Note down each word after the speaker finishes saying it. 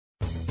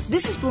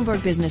This is Bloomberg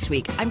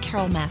Businessweek. I'm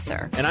Carol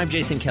Massar. And I'm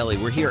Jason Kelly.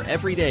 We're here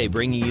every day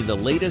bringing you the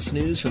latest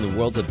news from the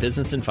worlds of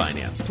business and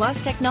finance.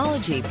 Plus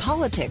technology,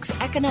 politics,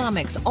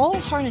 economics, all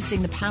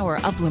harnessing the power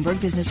of Bloomberg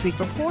Businessweek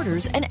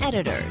reporters and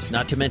editors.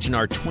 Not to mention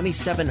our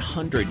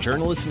 2,700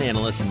 journalists and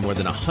analysts in more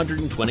than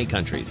 120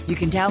 countries. You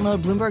can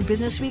download Bloomberg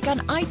Businessweek on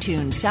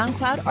iTunes,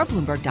 SoundCloud, or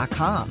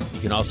Bloomberg.com.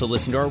 You can also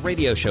listen to our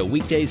radio show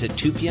weekdays at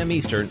 2 p.m.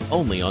 Eastern,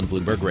 only on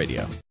Bloomberg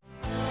Radio.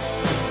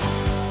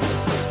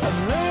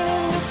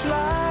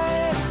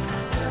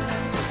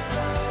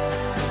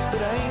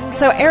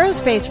 So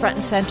aerospace front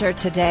and center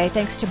today,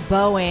 thanks to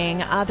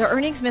Boeing. Their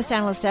earnings missed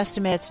analyst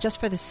estimates just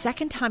for the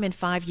second time in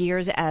 5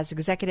 years as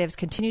executives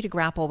continue to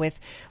grapple with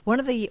one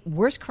of the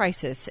worst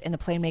crises in the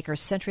plane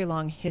maker's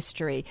century-long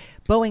history.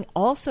 Boeing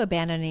also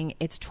abandoning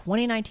its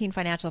 2019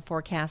 financial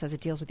forecast as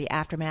it deals with the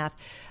aftermath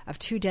of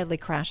two deadly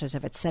crashes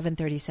of its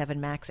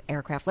 737 MAX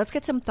aircraft. Let's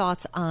get some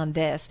thoughts on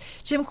this.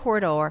 Jim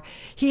Corridore,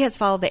 he has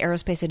followed the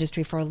aerospace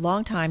industry for a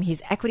long time.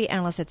 He's equity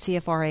analyst at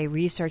CFRA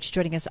Research,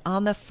 joining us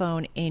on the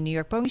phone in New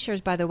York. Boeing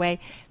shares, by the way,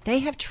 they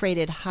have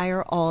traded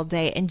higher all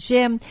day. And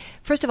Jim,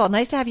 first of all,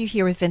 nice to have you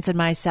here with Vincent and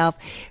myself.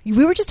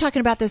 We were just talking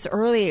about this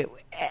earlier.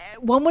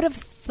 One would have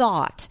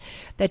thought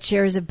that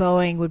shares of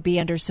Boeing would be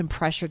under some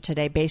pressure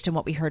today based on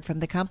what we heard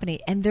from the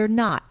company, and they're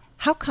not.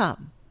 How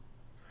come?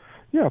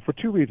 Yeah, for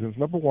two reasons.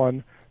 Number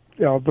one,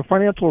 the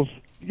financials,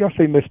 yes,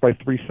 they missed by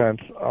 3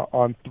 cents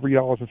on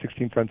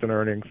 $3.16 in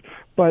earnings.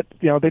 But,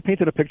 they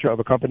painted a picture of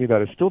a company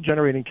that is still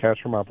generating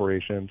cash from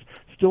operations,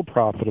 still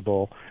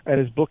profitable, and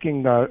is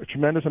booking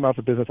tremendous amounts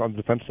of business on the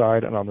defense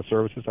side and on the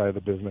services side of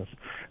the business.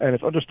 And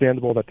it's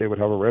understandable that they would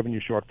have a revenue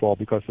shortfall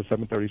because the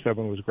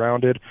 737 was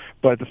grounded.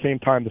 But at the same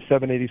time, the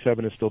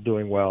 787 is still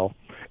doing well.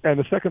 And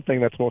the second thing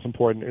that's most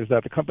important is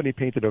that the company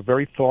painted a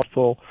very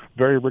thoughtful,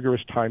 very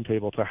rigorous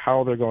timetable to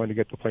how they're going to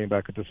get the plane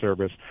back into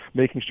service,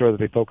 making sure that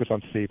they focus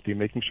on safety,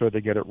 making sure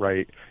they get it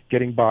right,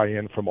 getting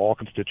buy-in from all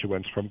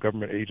constituents, from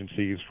government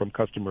agencies, from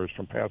customers,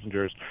 from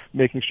passengers,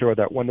 making sure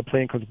that when the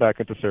plane comes back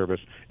into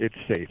service, it's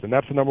safe. And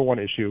that's the number one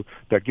issue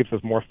that gives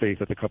us more faith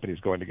that the company is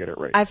going to get it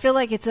right. I feel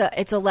like it's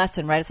a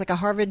lesson, right? It's like a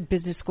Harvard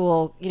Business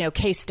School,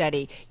 case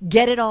study.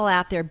 Get it all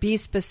out there, be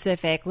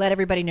specific, let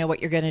everybody know what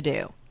you're going to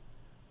do.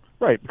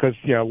 Right, because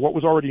what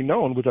was already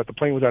known was that the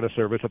plane was out of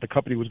service, that the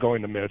company was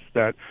going to miss,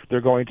 that they're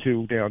going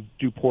to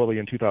do poorly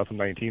in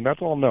 2019.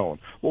 That's all known.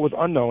 What was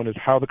unknown is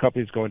how the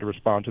company is going to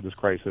respond to this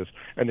crisis,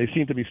 and they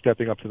seem to be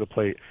stepping up to the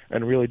plate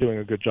and really doing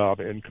a good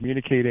job in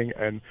communicating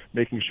and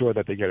making sure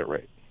that they get it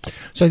right.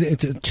 So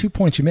it's 2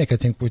 points you make, I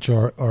think, which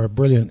are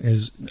brilliant,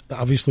 is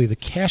obviously the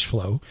cash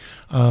flow.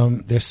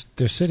 They're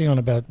sitting on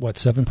about,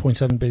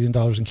 $7.7 billion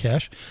in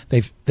cash.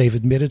 They've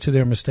admitted to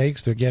their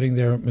mistakes. They're getting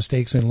their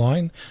mistakes in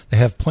line. They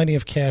have plenty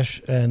of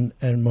cash and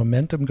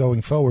momentum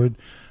going forward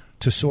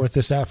to sort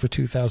this out for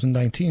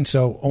 2019.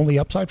 So only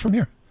upside from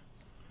here.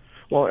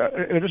 Well,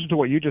 in addition to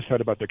what you just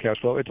said about their cash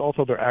flow, it's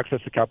also their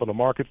access to capital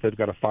markets. They've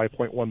got a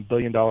 $5.1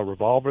 billion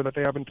revolver that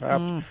they haven't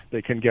tapped.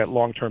 They can get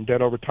long-term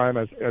debt over time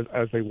as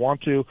they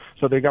want to.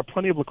 So they've got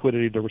plenty of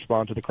liquidity to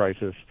respond to the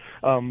crisis.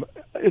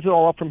 Is it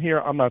all up from here?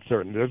 I'm not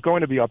certain. There's going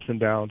to be ups and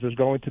downs. There's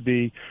going to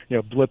be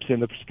blips in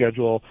the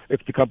schedule.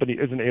 If the company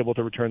isn't able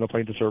to return the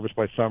plane to service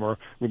by summer,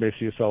 we may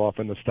see a sell-off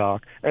in the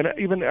stock. And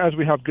even as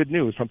we have good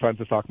news, sometimes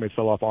the stock may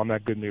sell off on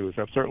that good news.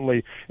 Now,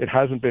 certainly it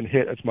hasn't been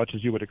hit as much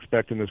as you would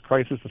expect in this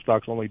crisis. The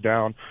stock's only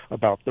down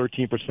about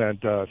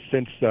 13%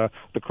 since the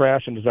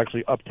crash, and is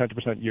actually up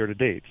 10% year to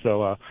date.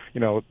 So,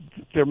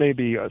 there may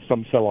be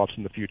some sell-offs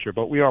in the future,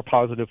 but we are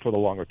positive for the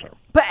longer term.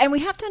 And we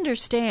have to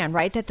understand,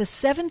 right, that the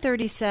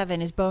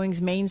 737 is Boeing's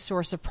main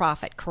source of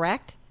profit,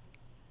 correct?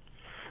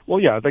 Well,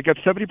 yeah, they get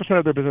 70%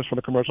 of their business from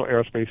the commercial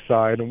aerospace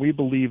side, and we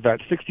believe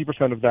that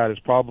 60% of that is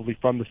probably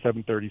from the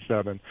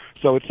 737.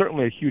 So it's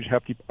certainly a huge,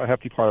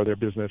 hefty part of their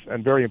business,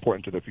 and very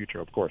important to their future,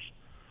 of course.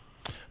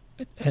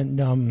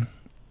 And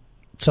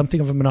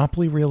something of a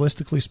monopoly,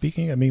 realistically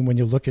speaking. I mean, when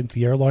you look at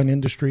the airline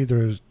industry,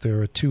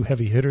 there are two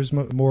heavy hitters,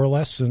 more or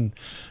less, and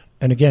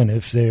again,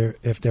 if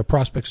their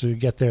prospects are to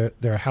get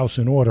their house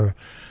in order,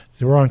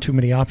 there aren't too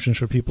many options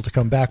for people to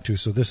come back to.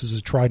 So this is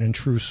a tried and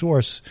true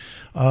source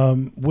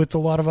with a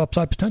lot of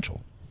upside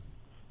potential.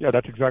 Yeah,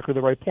 that's exactly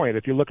the right point.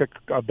 If you look at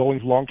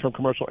Boeing's long-term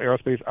commercial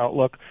aerospace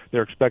outlook,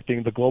 they're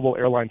expecting the global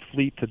airline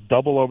fleet to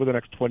double over the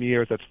next 20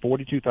 years. That's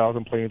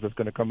 42,000 planes that's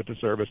going to come into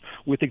service.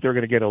 We think they're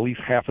going to get at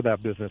least half of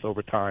that business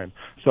over time.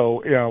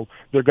 So,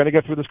 they're going to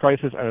get through this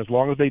crisis, and as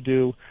long as they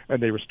do,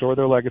 and they restore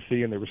their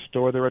legacy and they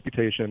restore their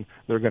reputation,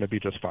 they're going to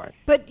be just fine.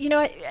 But,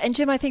 and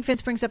Jim, I think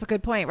Vince brings up a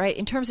good point, right?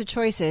 In terms of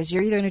choices,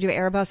 you're either going to do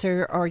Airbus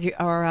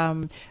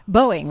or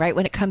Boeing, right,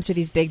 when it comes to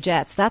these big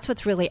jets. That's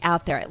what's really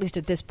out there, at least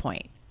at this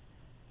point.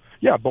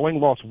 Yeah, Boeing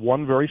lost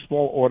one very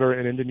small order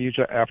in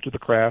Indonesia after the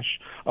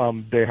crash.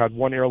 They had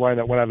one airline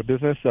that went out of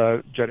business,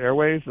 Jet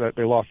Airways, that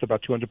they lost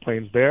about 200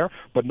 planes there,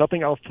 but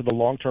nothing else to the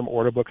long-term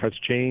order book has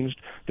changed.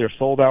 They're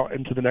sold out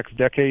into the next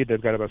decade. They've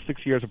got about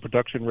 6 years of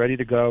production ready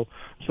to go.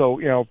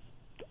 So,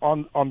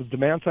 on the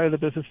demand side of the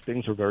business,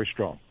 things are very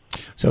strong.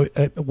 So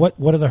what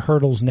are the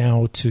hurdles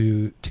now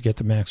to get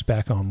the MAX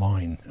back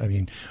online? I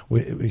mean,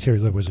 we hear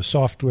there was a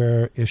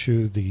software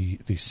issue, the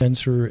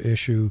sensor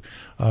issue.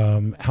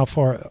 How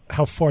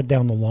far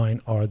down the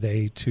line are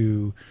they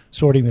to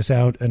sorting this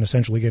out and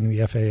essentially getting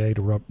the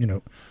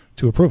FAA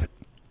to approve it?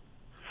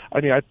 I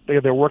mean,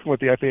 they're working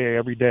with the FAA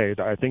every day.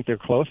 I think they're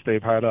close.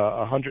 They've had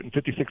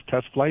 156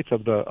 test flights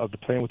of the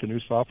plane with the new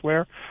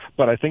software,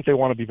 but I think they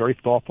want to be very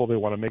thoughtful. They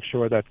want to make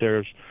sure that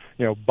there's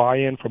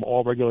buy-in from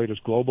all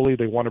regulators globally.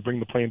 They want to bring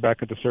the plane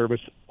back into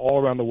service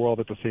all around the world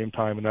at the same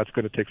time, and that's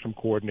going to take some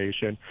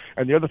coordination.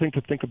 And the other thing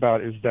to think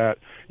about is that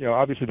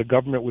obviously the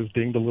government was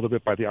dinged a little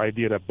bit by the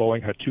idea that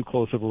Boeing had too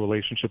close of a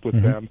relationship with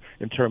them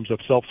in terms of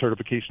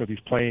self-certification of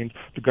these planes.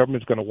 The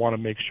government's going to want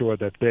to make sure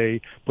that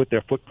they put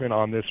their footprint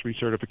on this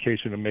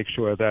recertification and make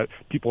sure that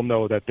people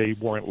know that they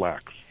weren't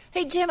lax.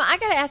 Hey, Jim, I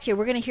got to ask you,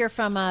 we're going to hear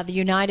from the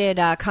United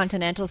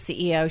Continental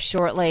CEO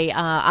shortly,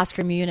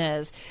 Oscar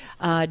Munoz,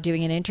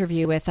 doing an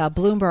interview with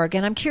Bloomberg.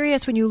 And I'm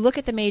curious, when you look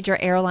at the major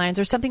airlines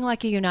or something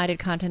like a United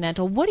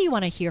Continental, what do you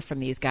want to hear from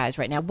these guys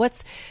right now?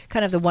 What's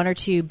kind of the one or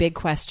two big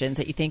questions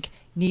that you think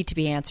need to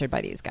be answered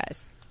by these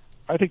guys?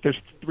 I think there's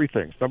three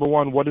things. Number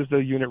one, what is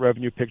the unit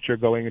revenue picture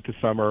going into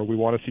summer? We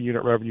want to see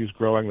unit revenues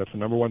growing. That's the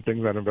number one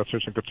thing that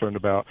investors are concerned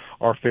about.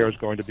 Our fare is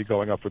going to be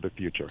going up for the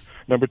future.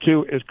 Number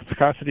two, is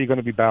capacity going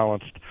to be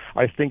balanced?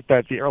 I think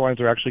that the airlines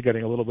are actually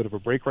getting a little bit of a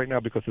break right now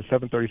because the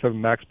 737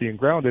 MAX being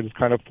grounded is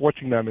kind of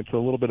forcing them into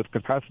a little bit of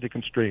capacity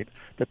constraint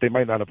that they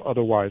might not have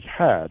otherwise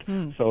had.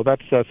 So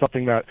that's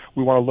something that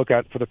we want to look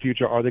at for the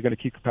future. Are they going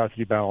to keep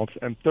capacity balanced?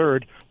 And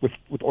third, with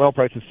oil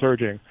prices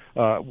surging,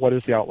 what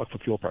is the outlook for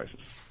fuel prices?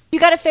 You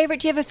got a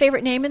favorite? Do you have a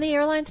favorite name in the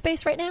airline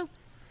space right now?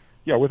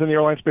 Yeah, within the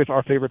airline space,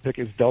 our favorite pick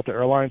is Delta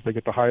Airlines. They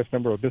get the highest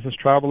number of business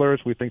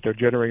travelers. We think they're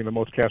generating the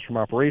most cash from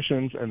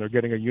operations, and they're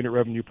getting a unit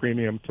revenue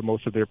premium to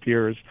most of their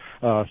peers.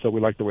 So we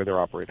like the way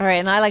they're operating. All right,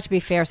 and I like to be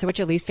fair. So what's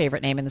your least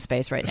favorite name in the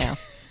space right now?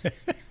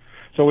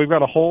 So we've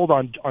got a hold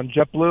on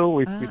JetBlue.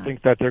 We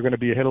think that they're going to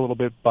be hit a little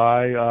bit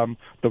by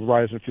the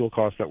rise in fuel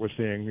costs that we're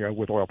seeing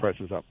with oil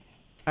prices up.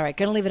 All right,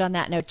 going to leave it on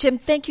that note. Jim,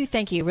 thank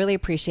you. Really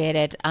appreciate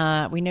it.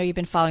 We know you've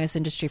been following this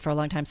industry for a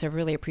long time, so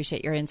really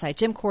appreciate your insight.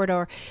 Jim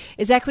Corridore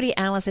is equity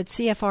analyst at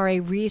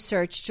CFRA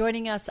Research,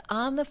 joining us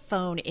on the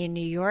phone in New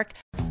York.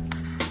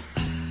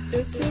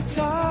 It's the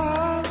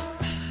time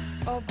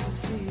of the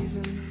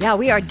season. Yeah,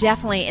 we are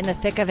definitely in the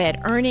thick of it.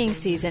 Earnings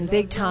season,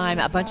 big time.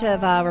 A bunch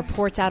of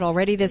reports out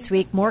already this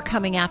week, more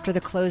coming after the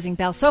closing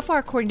bell. So far,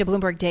 according to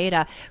Bloomberg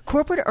data,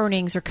 corporate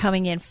earnings are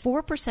coming in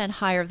 4%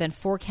 higher than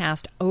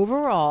forecast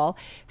overall.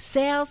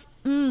 Sales,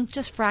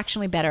 just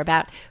fractionally better,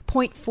 about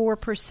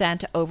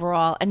 0.4%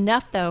 overall.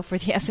 Enough, though, for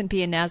the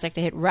S&P and NASDAQ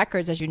to hit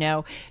records, as you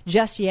know,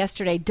 just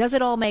yesterday. Does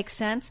it all make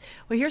sense?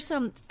 Well, here's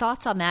some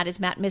thoughts on that is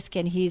Matt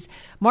Miskin. He's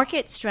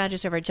market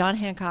strategist over at John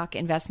Hancock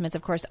Investments,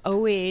 of course,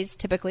 always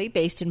typically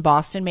based in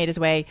Boston, made his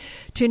way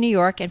to New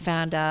York and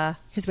found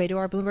his way to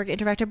our Bloomberg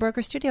Interactive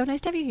Broker studio. Nice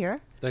to have you here.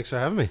 Thanks for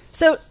having me.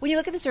 So when you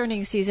look at this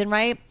earnings season,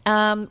 right,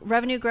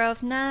 revenue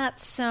growth,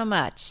 not so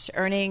much.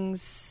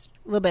 Earnings,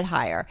 a little bit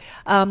higher.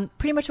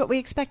 Pretty much what we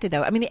expected,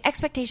 though. I mean, the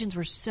expectations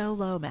were so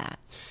low, Matt.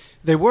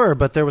 They were,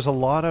 but there was a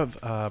lot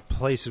of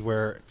places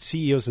where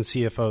CEOs and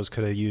CFOs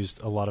could have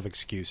used a lot of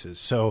excuses.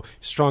 So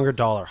stronger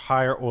dollar,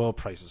 higher oil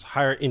prices,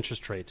 higher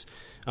interest rates,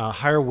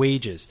 higher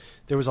wages.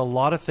 There was a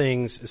lot of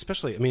things,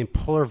 especially,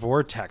 polar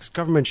vortex,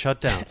 government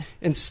shutdown.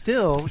 And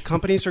still,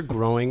 companies are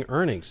growing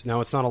earnings.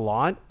 Now, it's not a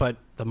lot, but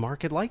the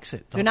market likes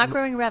it. They're not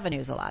growing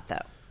revenues a lot, though.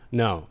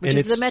 No. Which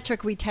is the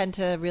metric we tend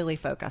to really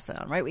focus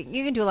on, right?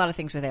 You can do a lot of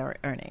things with our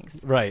earnings.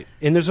 Right.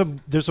 And there's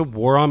a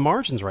war on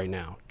margins right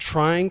now.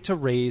 Trying to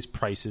raise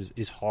prices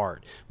is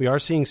hard. We are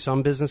seeing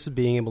some businesses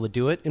being able to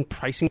do it, and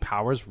pricing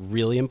power is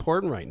really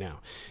important right now.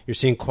 You're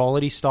seeing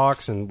quality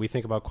stocks, and we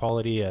think about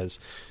quality as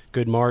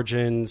good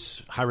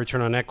margins, high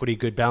return on equity,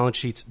 good balance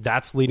sheets.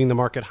 That's leading the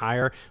market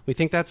higher. We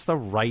think that's the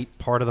right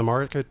part of the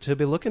market to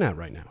be looking at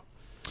right now.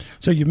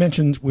 So you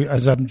mentioned,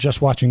 as I'm just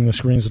watching the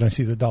screens and I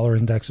see the dollar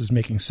index is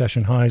making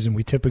session highs, and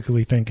we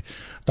typically think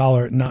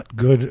dollar not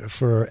good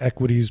for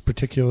equities,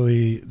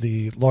 particularly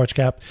the large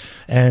cap,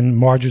 and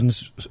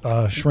margins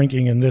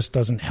shrinking, and this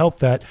doesn't help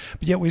that.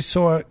 But yet we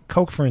saw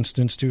Coke, for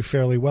instance, do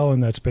fairly well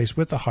in that space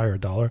with a higher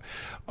dollar.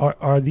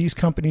 Are these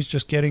companies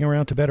just getting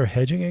around to better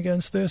hedging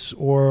against this,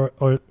 or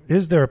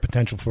is there a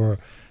potential for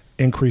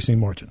increasing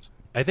margins?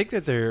 I think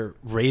that they're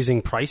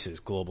raising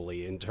prices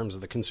globally in terms of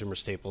the consumer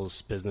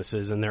staples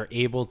businesses, and they're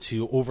able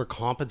to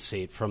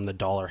overcompensate from the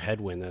dollar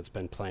headwind that's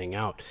been playing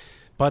out.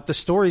 But the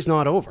story's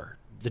not over.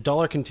 The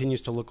dollar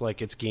continues to look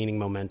like it's gaining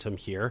momentum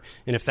here.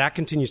 And if that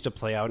continues to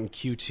play out in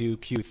Q2,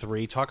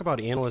 Q3, talk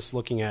about analysts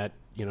looking at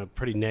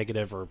pretty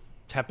negative or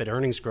tepid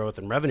earnings growth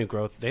and revenue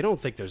growth. They don't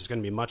think there's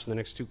going to be much in the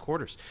next 2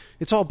 quarters.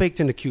 It's all baked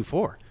into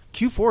Q4.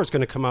 Q4 is going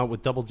to come out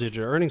with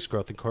double-digit earnings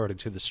growth according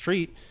to the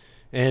street.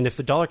 And if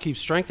the dollar keeps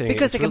strengthening...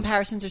 Because the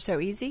comparisons are so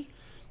easy?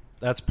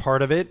 That's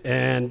part of it.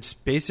 And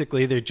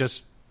basically, they're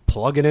just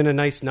plugging in a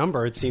nice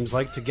number, it seems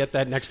like, to get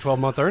that next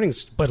 12-month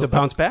earnings to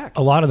bounce back.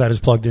 A lot of that is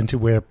plugged into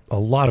where a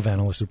lot of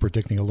analysts are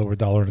predicting a lower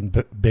dollar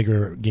and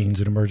bigger gains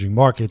in emerging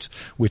markets,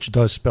 which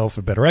does spell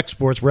for better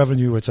exports,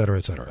 revenue, et cetera,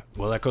 et cetera.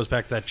 Well, that goes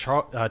back to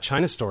that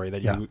China story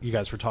that you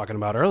guys were talking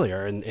about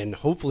earlier, and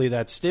hopefully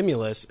that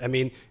stimulus, I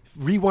mean,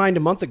 rewind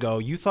a month ago,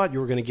 you thought you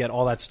were going to get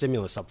all that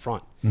stimulus up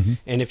front. Mm-hmm.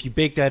 And if you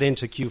bake that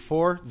into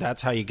Q4,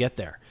 that's how you get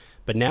there.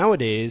 But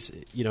nowadays,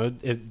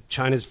 if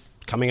China's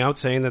coming out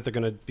saying that they're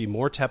going to be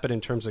more tepid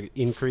in terms of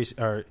increase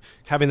or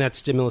having that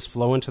stimulus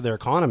flow into their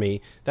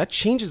economy, that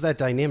changes that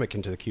dynamic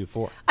into the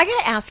Q4. I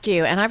got to ask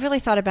you, and I've really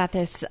thought about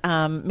this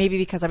maybe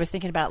because I was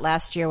thinking about it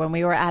last year when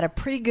we were at a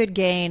pretty good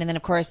gain, and then,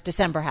 of course,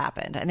 December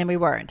happened, and then we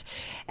weren't.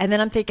 And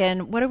then I'm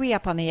thinking, what are we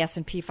up on the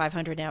S&P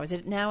 500 now? Is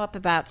it now up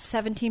about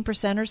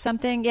 17% or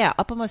something? Yeah,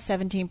 up almost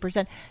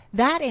 17%.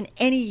 That in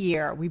any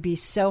year, we'd be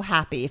so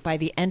happy if by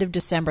the end of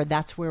December,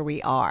 that's where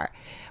we are.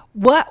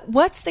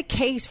 What's the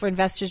case for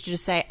investors to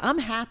just say, I'm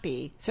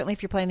happy, certainly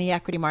if you're playing the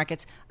equity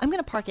markets, I'm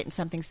going to park it in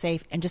something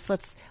safe and just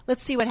let's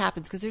see what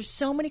happens, because there's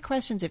so many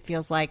questions, it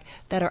feels like,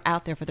 that are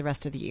out there for the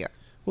rest of the year.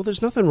 Well,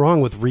 there's nothing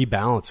wrong with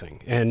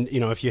rebalancing. And,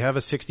 if you have a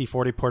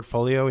 60-40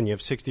 portfolio and you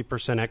have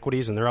 60%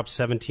 equities and they're up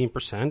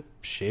 17%,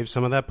 shave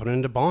some of that, put it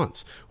into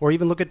bonds. Or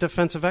even look at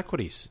defensive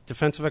equities.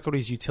 Defensive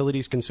equities,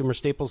 utilities, consumer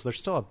staples, they're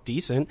still up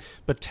decent,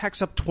 but tech's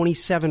up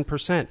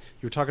 27%. You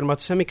were talking about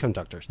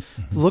semiconductors.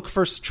 Mm-hmm. Look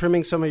for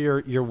trimming some of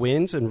your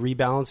wins and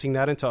rebalancing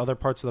that into other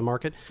parts of the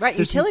market. Right.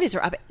 Utilities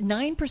are up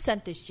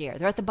 9% this year.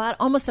 They're at the bottom,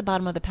 almost the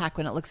bottom of the pack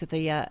when it looks at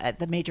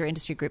the major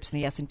industry groups in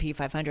the S&P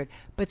 500,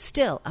 but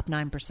still up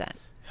 9%.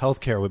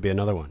 Healthcare would be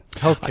another one.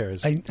 Healthcare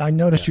is... I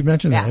noticed you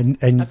mentioned that.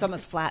 And that's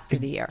almost flat for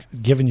the year.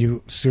 Given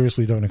you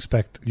seriously don't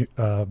expect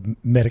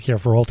Medicare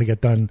for all to get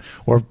done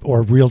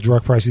or real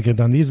drug pricing to get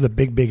done, these are the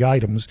big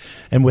items.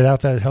 And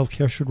without that,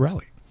 healthcare should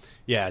rally.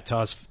 Yeah, to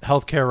us,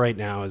 healthcare right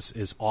now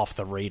is off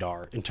the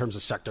radar in terms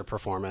of sector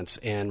performance.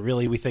 And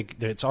really, we think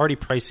that it's already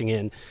pricing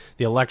in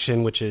the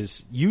election, which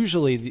is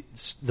usually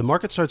the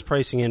market starts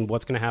pricing in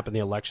what's going to happen in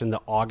the election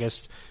the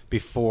August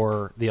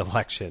before the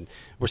election.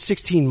 We're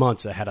 16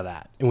 months ahead of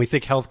that. And we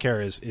think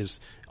healthcare is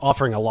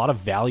offering a lot of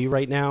value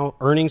right now.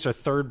 Earnings are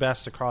third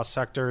best across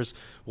sectors.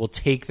 We'll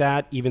take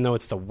that, even though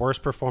it's the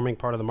worst performing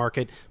part of the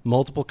market.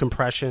 Multiple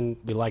compression,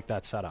 we like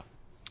that setup.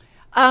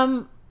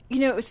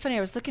 It was funny.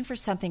 I was looking for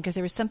something because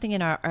there was something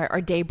in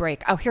our day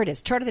break. Oh, here it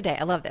is. Chart of the day.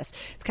 I love this.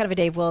 It's kind of a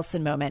Dave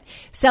Wilson moment.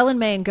 Sell in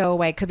May and go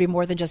away could be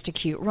more than just a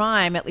cute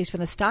rhyme, at least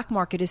when the stock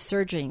market is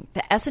surging.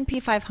 The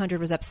S&P 500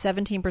 was up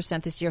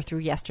 17% this year through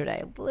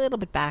yesterday, a little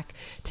bit back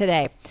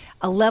today,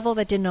 a level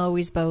that didn't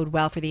always bode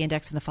well for the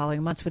index in the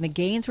following months. When the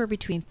gains were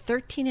between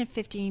 13 and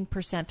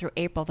 15% through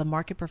April, the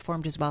market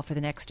performed as well for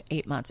the next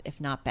 8 months,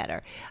 if not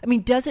better. I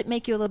mean, does it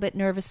make you a little bit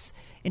nervous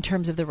in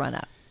terms of the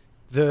run-up?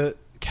 The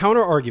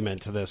counter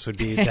argument to this would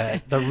be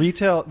that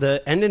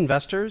the end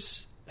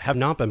investors have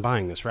not been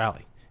buying this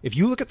rally. If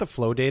you look at the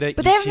flow data,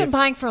 but they haven't been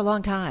buying for a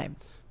long time.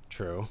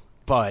 True,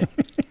 but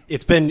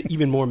it's been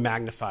even more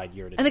magnified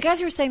year to date. And the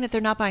guys who are saying that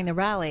they're not buying the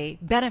rally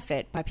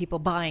benefit by people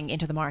buying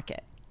into the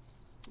market.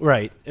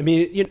 Right. I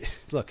mean,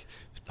 look,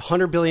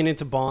 $100 billion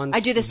into bonds.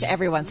 I do this to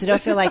everyone, so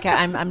don't feel like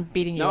I'm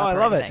beating you up. No,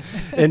 I love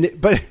it.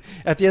 But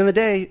at the end of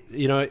the day,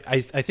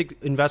 I think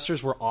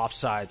investors were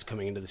offsides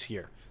coming into this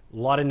year. A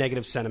lot of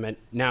negative sentiment.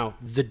 Now,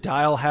 the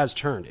dial has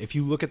turned. If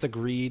you look at the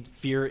greed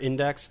fear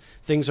index,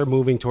 things are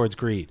moving towards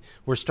greed.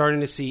 We're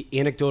starting to see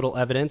anecdotal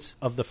evidence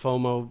of the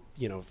FOMO,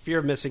 fear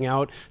of missing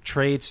out,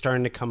 trade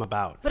starting to come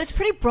about. But it's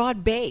pretty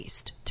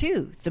broad-based,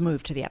 too, the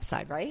move to the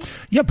upside, right?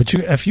 Yeah, but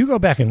if you go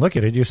back and look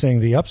at it, you're saying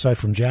the upside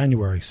from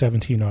January,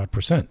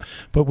 17-odd%.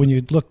 But when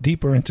you look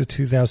deeper into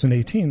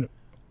 2018,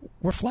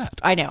 we're flat.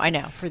 I know.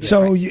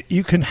 So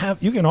you can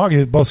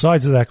argue both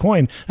sides of that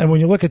coin. And when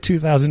you look at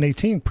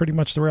 2018, pretty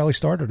much the rally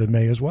started in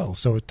May as well.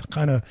 So it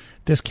kind of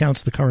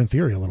discounts the current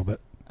theory a little bit.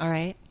 All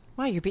right.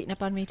 Wow, you're beating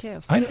up on me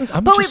too. I'm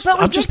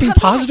just being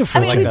positive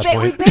for you at that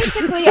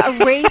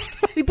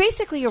point. We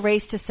basically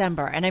erased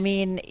December. And I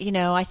mean,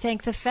 I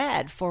thank the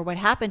Fed for what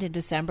happened in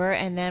December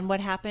and then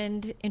what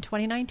happened in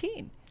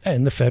 2019.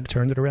 And the Fed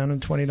turned it around in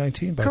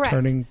 2019 by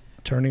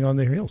turning on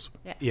their heels.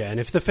 Yeah, and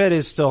if the Fed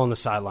is still on the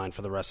sideline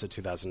for the rest of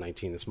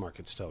 2019, this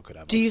market still could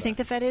have Do you think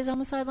the Fed is on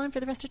the sideline for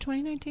the rest of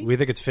 2019? We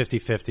think it's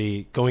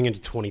 50-50 going into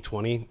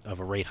 2020 of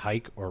a rate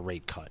hike or a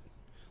rate cut.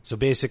 So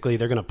basically,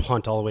 they're going to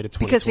punt all the way to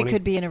 2020. Because we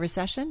could be in a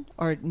recession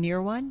or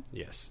near one?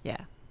 Yes. Yeah.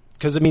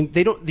 Because,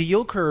 the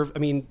yield curve,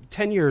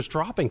 10 years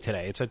dropping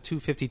today. It's at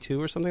 252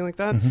 or something like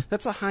that. Mm-hmm.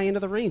 That's the high end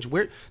of the range.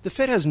 The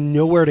Fed has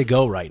nowhere to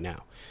go right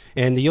now.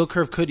 And the yield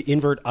curve could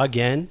invert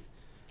again.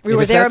 We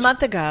were there a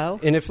month ago.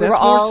 And if we that's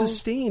were all more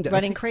sustained,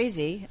 running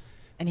crazy,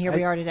 and here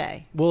we are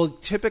today. Well,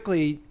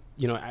 typically,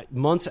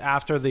 months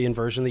after the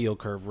inversion of the yield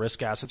curve,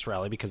 risk assets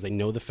rally because they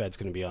know the Fed's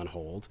going to be on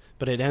hold,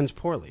 but it ends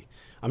poorly.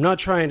 I'm not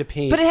trying to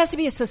paint... But it has to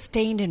be a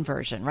sustained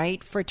inversion,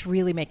 right, for it to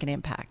really make an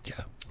impact.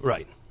 Yeah.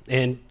 Right.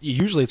 And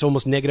usually it's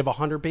almost negative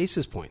 100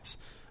 basis points.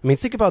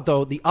 Think about,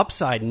 though, the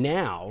upside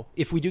now,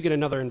 if we do get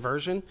another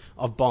inversion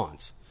of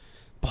bonds.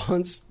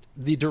 Bonds...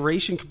 The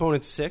duration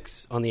component's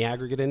 6 on the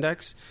aggregate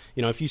index.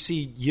 If you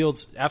see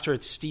yields after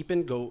it's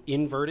steepened go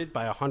inverted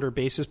by 100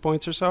 basis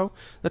points or so,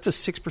 that's a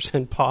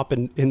 6% pop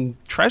in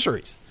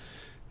treasuries.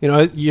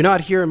 You're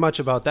not hearing much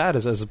about that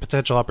as a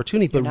potential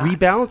opportunity, but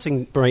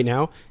rebalancing right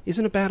now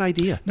isn't a bad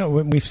idea. No,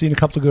 we've seen a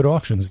couple of good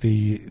auctions.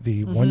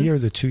 The 1 year,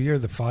 the 2 year,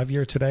 the 5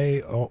 year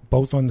today,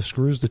 both on the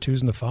screws, the 2s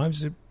and the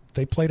 5s,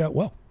 they played out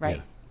well. Right.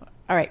 Yeah.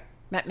 All right.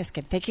 Matt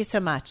Miskin, thank you so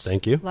much.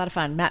 Thank you. A lot of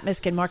fun. Matt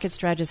Miskin, market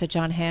strategist at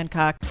John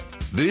Hancock.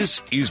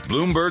 This is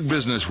Bloomberg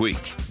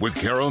Businessweek with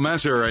Carol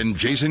Massar and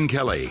Jason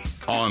Kelly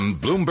on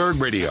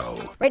Bloomberg Radio.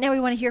 Right now we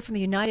want to hear from the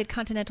United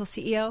Continental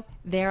CEO.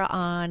 They're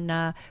on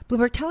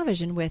Bloomberg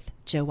Television with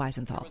Joe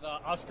Weisenthal. With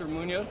Oscar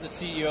Munoz, the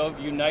CEO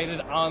of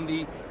United, on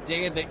the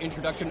day of the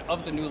introduction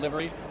of the new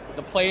livery.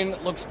 The plane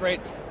looks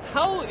great.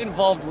 How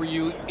involved were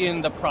you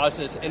in the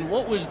process, and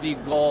what was the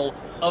goal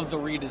of the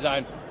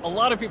redesign? A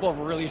lot of people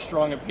have really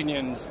strong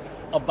opinions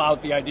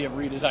about the idea of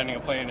redesigning a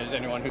plane, as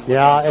anyone who's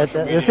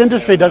this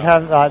industry does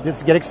have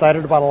get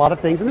excited about a lot of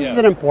things, and this is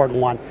an important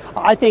one.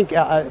 I think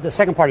the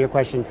second part of your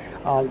question,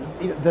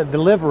 the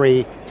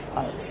livery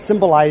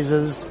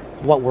symbolizes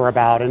what we're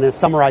about, and it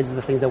summarizes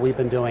the things that we've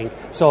been doing.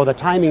 So the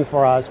timing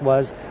for us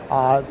was,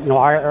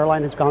 our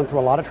airline has gone through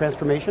a lot of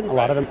transformation, a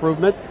lot of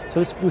improvement.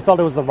 So we felt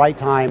it was the right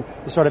time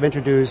to sort of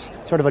introduce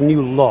sort of a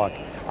new look.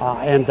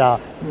 And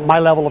my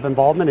level of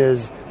involvement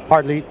is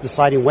partly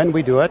deciding when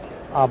we do it,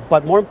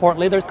 but more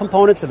importantly, there's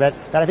components of it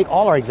that I think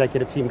all our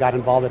executive team got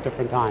involved at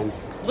different times.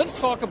 Let's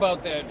talk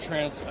about that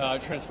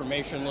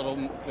transformation a little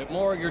bit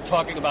more. You're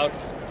talking about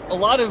a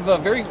lot of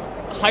very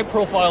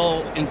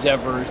high-profile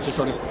endeavors to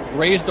sort of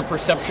raise the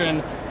perception,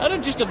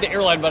 not just of the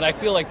airline, but I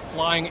feel like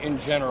flying in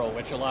general,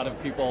 which a lot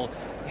of people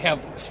have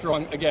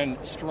strong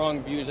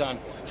views on.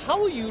 How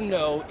will you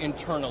know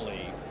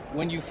internally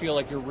when you feel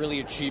like you're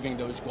really achieving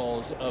those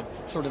goals of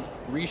sort of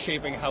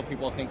reshaping how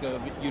people think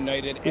of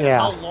United, and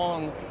how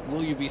long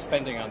will you be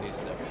spending on these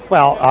endeavors?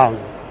 Well,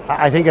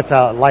 I think it's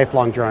a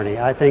lifelong journey.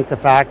 I think the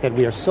fact that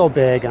we are so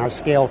big and our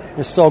scale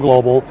is so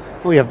global,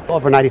 we have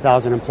over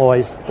 90,000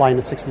 employees flying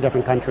to 60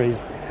 different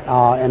countries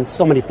and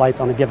so many flights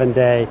on a given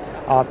day.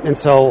 And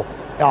so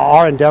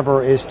our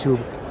endeavor is to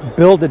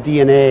build a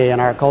DNA in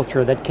our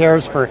culture that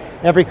cares for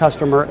every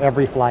customer,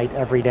 every flight,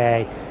 every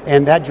day.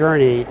 And that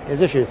journey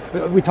is issued.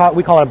 We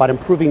call it about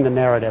improving the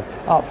narrative.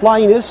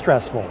 Flying is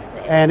stressful,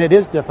 and it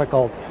is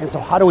difficult. And so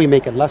how do we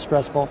make it less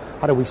stressful?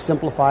 How do we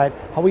simplify it?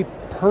 How we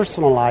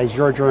personalize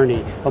your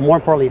journey? But more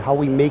importantly, how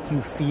we make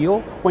you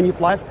feel when you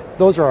fly?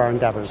 Those are our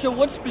endeavors. So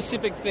what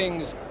specific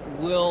things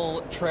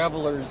will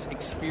travelers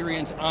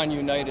experience on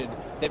United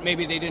that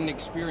maybe they didn't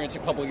experience a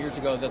couple of years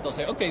ago that they'll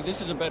say, okay,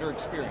 this is a better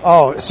experience?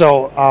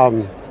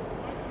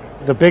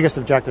 The biggest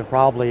objective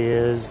probably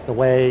is the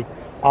way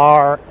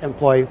our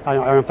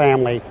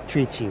family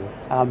treats you,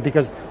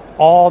 because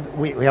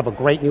we have a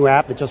great new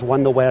app that just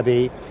won the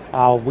Webby.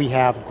 We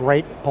have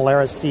great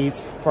Polaris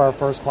seats for our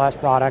first class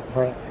product,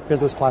 for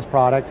business class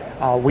product.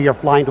 We are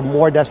flying to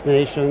more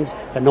destinations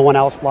that no one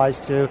else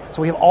flies to.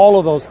 So we have all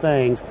of those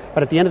things,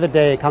 but at the end of the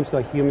day, it comes to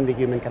a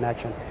human-to-human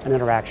connection and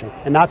interaction,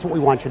 and that's what we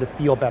want you to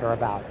feel better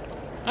about.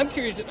 I'm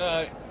curious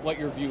what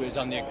your view is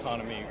on the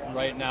economy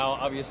right now.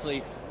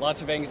 Obviously,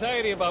 lots of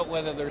anxiety about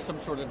whether there's some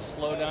sort of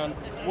slowdown.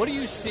 What are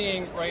you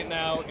seeing right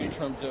now in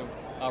terms of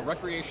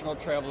recreational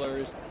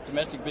travelers,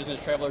 domestic business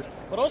travelers,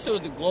 but also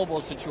the global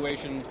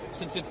situation,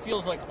 since it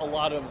feels like a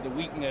lot of the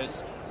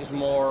weakness is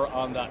more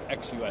on the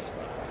ex-U.S.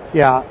 front?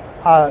 Yeah,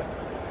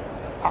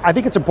 I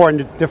think it's important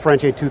to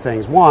differentiate two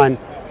things. One,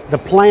 the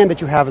plan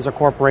that you have as a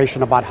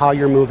corporation about how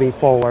you're moving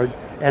forward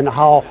and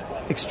how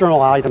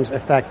external items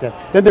affect it.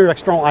 Then there are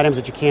external items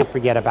that you can't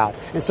forget about.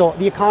 And so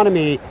the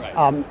economy,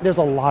 there's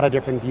a lot of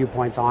different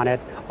viewpoints on it.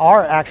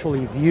 Our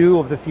actually view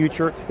of the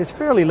future is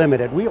fairly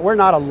limited. We're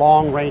not a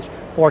long-range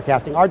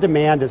forecasting. Our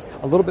demand is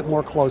a little bit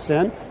more close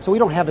in, so we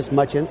don't have as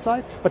much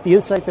insight. But the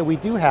insight that we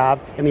do have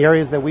in the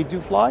areas that we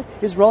do fly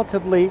is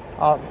relatively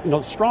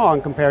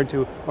strong compared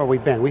to where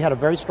we've been. We had a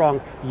very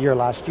strong year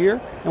last year,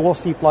 and we'll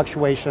see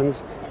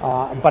fluctuations.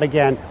 But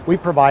again, we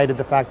provided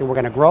the fact that we're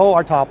going to grow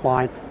our top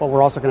line, but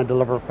we're also going to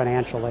deliver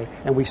financially,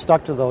 and we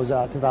stuck to those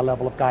to that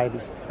level of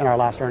guidance in our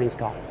last earnings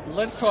call.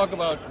 Let's talk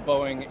about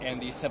Boeing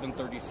and the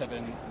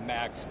 737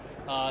 MAX.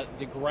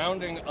 The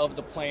grounding of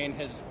the plane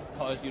has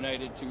caused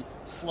United to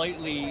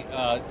slightly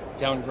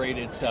downgrade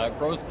its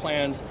growth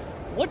plans.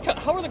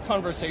 How are the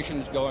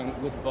conversations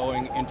going with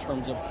Boeing in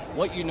terms of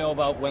what you know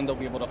about when they'll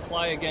be able to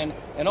fly again,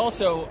 and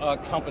also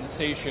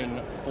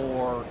compensation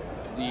for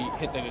the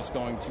hit that it's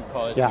going to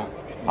cause? Yeah.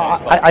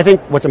 I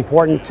think what's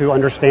important to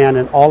understand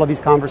in all of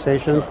these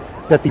conversations,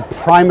 that the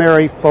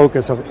primary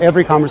focus of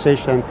every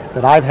conversation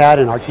that I've had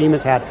and our team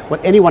has had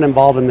with anyone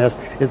involved in this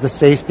is the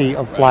safety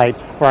of flight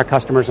for our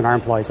customers and our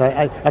employees.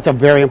 That's a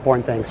very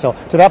important thing. So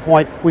to that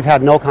point, we've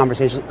had no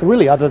conversations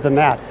really other than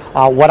that.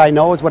 What I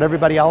know is what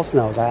everybody else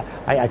knows.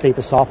 I think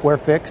the software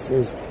fix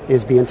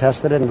is being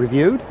tested and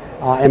reviewed,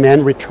 and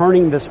then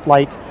returning this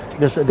flight,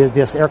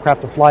 this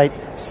aircraft to flight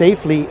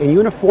safely and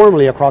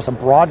uniformly across a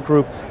broad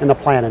group in the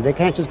planet. It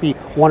can't just be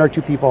one or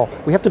two people.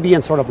 We have to be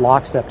in sort of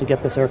lockstep to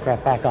get this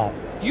aircraft back up.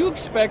 Do you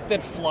expect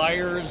that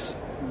flyers,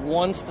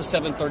 once the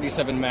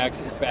 737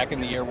 MAX is back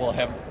in the air, will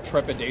have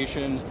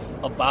trepidations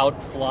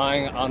about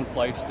flying on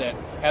flights that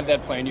have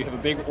that plane? You have a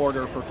big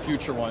order for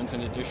future ones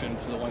in addition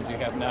to the ones you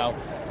have now.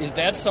 Is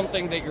that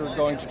something that you're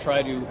going to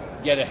try to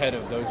get ahead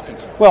of those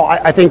concerns? Well,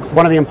 I think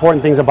one of the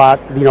important things about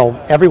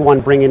everyone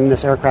bringing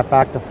this aircraft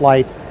back to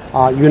flight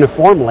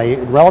uniformly,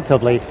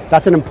 relatively,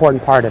 that's an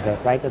important part of it,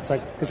 right? It's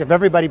like, because if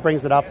everybody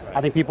brings it up,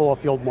 I think people will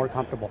feel more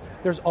comfortable.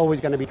 There's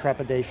always going to be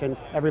trepidation.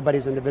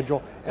 Everybody's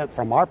individual.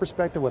 From our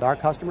perspective, with our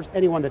customers,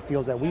 anyone that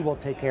feels that, we will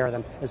take care of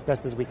them as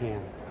best as we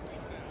can.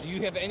 Do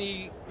you have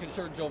any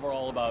concerns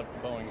overall about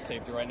Boeing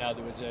safety right now?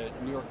 There was a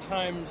New York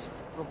Times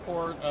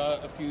report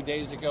a few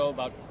days ago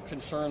about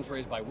concerns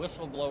raised by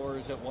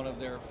whistleblowers at one of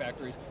their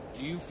factories.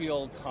 Do you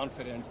feel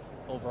confident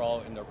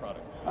overall in their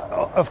product?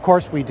 Of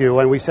course we do,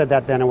 and we said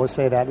that then and we'll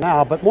say that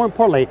now, but more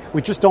importantly,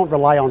 we just don't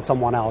rely on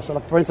someone else. So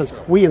for instance,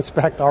 we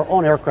inspect our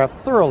own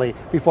aircraft thoroughly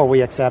before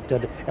we accept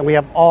it, and we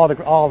have all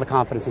the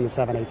confidence in the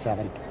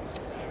 787.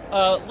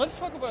 Let's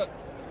talk about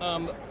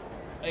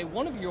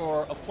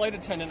a flight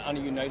attendant on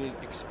a United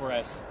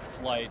Express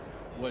flight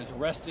was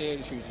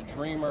arrested. She was a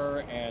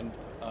dreamer, and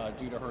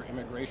due to her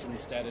immigration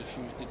status,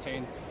 she was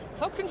detained.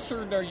 How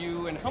concerned are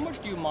you, and how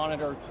much do you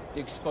monitor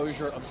the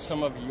exposure of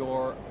some of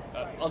your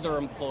other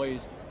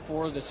employees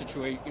for the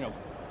situation,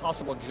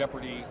 possible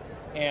jeopardy,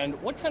 and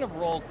what kind of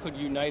role could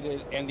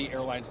United and the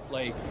airlines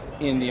play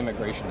in the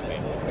immigration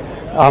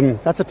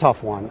debate? That's a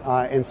tough one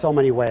in so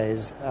many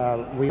ways.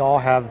 We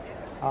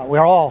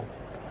are all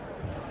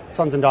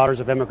sons and daughters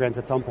of immigrants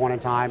at some point in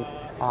time,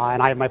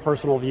 and I have my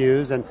personal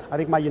views, and I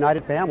think my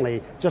United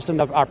family, just in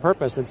our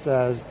purpose that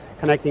says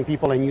connecting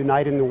people and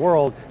uniting the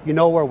world,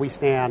 where we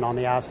stand on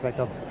the aspect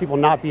of people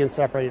not being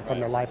separated from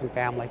their life and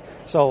family.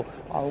 So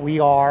we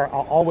are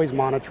always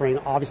monitoring.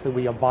 Obviously,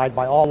 we abide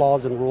by all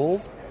laws and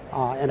rules,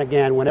 and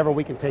again, whenever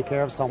we can take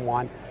care of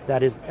someone,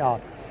 that is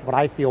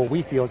what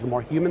we feel is the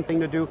more human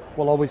thing to do,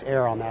 we'll always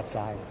err on that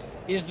side.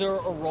 Is there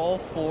a role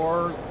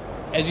for,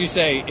 as you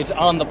say, it's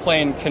on the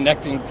plane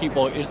connecting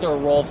people, is there a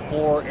role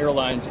for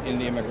airlines in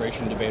the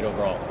immigration debate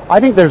overall? I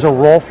think there's a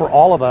role for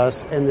all of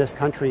us in this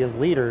country as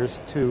leaders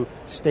to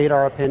state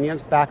our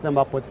opinions, back them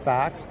up with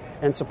facts,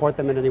 and support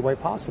them in any way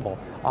possible.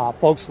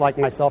 Folks like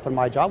myself and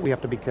my job, we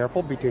have to be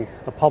careful between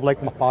the public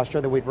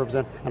posture that we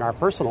represent and our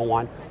personal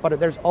one, but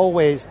there's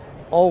always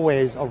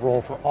a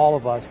role for all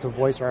of us to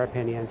voice our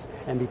opinions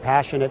and be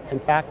passionate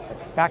and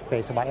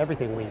fact-based about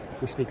everything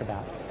we speak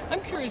about.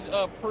 I'm curious,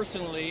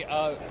 personally,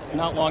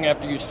 not long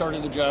after you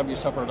started the job, you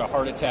suffered a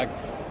heart attack.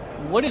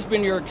 What has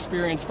been your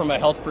experience from a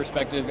health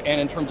perspective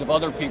and in terms of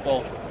other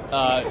people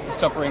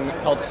suffering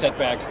health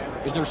setbacks?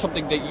 Is there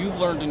something that you've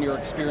learned in your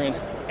experience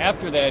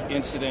after that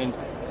incident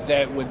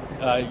that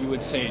you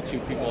would say to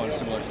people in a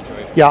similar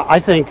situation? Yeah, I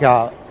think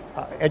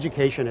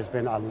education has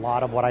been a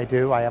lot of what I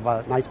do. I have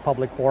a nice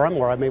public forum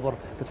where I'm able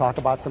to talk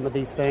about some of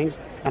these things.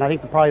 And I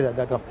think probably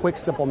the quick,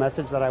 simple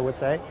message that I would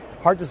say,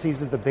 heart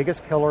disease is the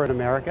biggest killer in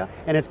America,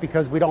 and it's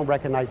because we don't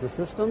recognize the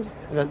systems,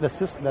 the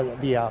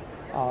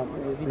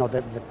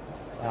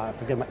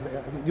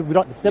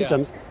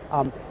symptoms,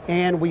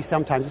 and we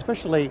sometimes,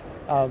 especially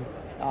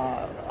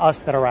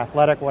us that are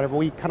athletic or whatever,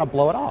 we kind of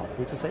blow it off.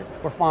 We just say,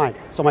 we're fine.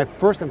 So my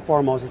first and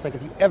foremost is, like,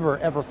 if you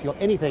ever feel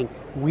anything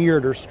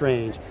weird or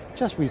strange,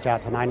 just reach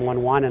out to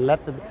 911 and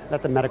let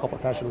the medical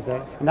professionals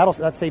there. And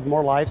that saved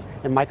more lives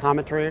in my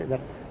commentary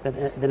than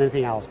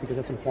anything else, because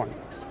it's important.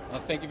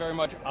 Thank you very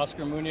much,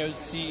 Oscar Munoz,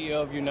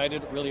 CEO of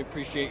United. Really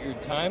appreciate your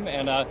time.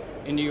 And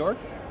in New York,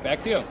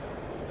 back to you.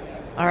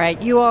 All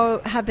right. You all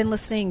have been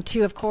listening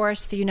to, of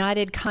course, the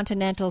United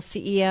Continental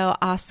CEO,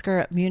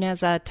 Oscar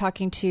Munoz,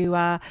 talking to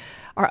our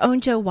own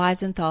Joe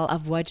Weisenthal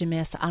of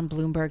Wedgemis on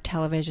Bloomberg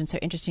Television. So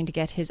interesting to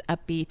get his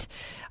upbeat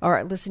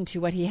or listen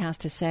to what he has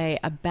to say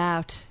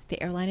about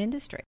the airline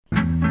industry.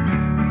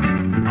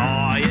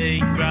 I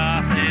eat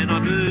grass and I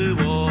moo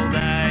all day.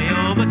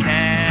 I'm a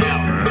cow.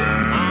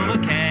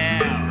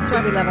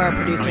 That's why we love our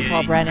producer,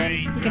 Paul Brennan.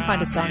 He can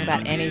find a song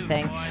about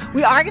anything.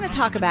 We are going to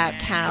talk about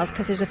cows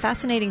because there's a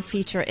fascinating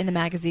feature in the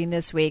magazine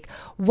this week.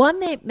 One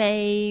that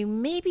may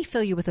maybe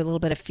fill you with a little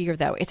bit of fear,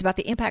 though. It's about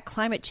the impact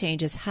climate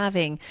change is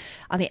having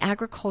on the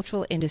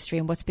agricultural industry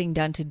and what's being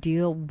done to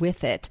deal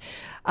with it.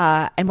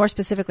 And more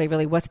specifically,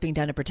 really, what's being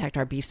done to protect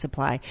our beef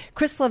supply.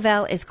 Chris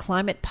Flavelle is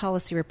climate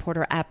policy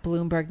reporter at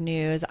Bloomberg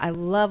News. I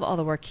love all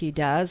the work he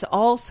does.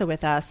 Also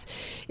with us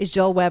is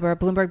Joel Weber,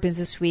 Bloomberg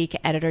Businessweek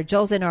editor.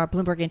 Joel's in our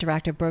Bloomberg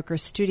Interactive Broker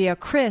studio.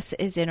 Chris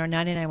is in our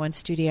 99.1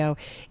 studio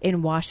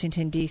in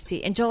Washington,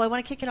 D.C. And Joel, I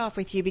want to kick it off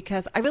with you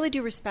because I really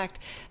do respect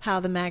how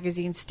the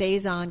magazine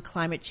stays on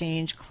climate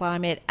change,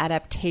 climate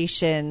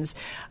adaptations,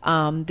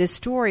 this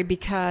story,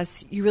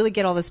 because you really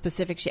get all the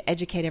specifics. You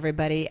educate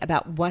everybody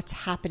about what's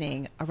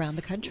happening around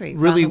the country,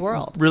 around the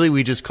world. Really,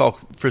 we just call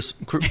Chris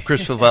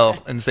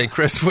Flavelle and say,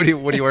 Chris, what are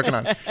you working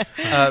on?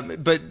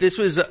 But this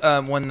was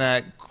one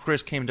that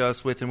Chris came to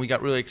us with, and we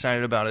got really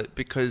excited about it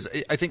because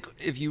I think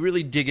if you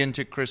really dig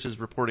into Chris's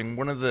reporting,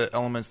 one of the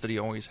elements that he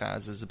always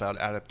has is about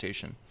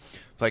adaptation.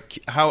 Like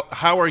how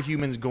are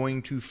humans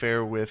going to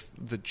fare with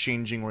the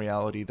changing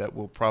reality that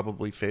we'll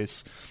probably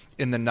face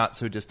in the not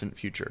so distant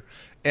future?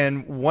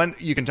 And one,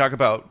 you can talk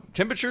about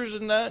temperatures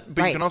in that,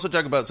 but you can also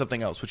talk about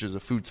something else, which is a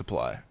food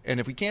supply. And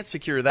if we can't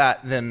secure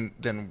that, then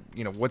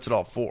what's it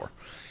all for?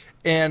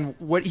 And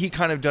what he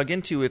kind of dug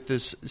into with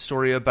this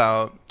story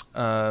about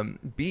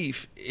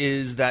beef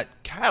is that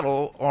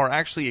cattle are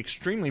actually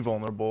extremely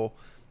vulnerable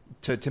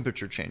to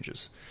temperature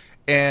changes.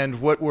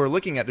 And what we're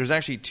looking at, there's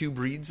actually two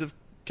breeds of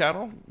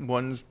cattle.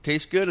 One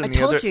tastes good, and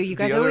the other. I told you, you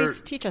guys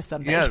always teach us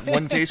something. Yeah,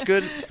 one tastes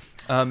good.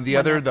 The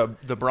other,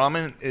 the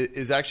Brahman,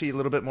 is actually a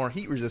little bit more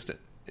heat resistant.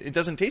 It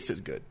doesn't taste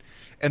as good.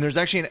 And there's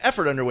actually an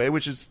effort underway,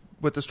 which is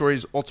what the story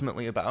is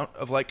ultimately about,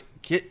 of like,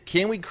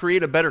 can we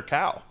create a better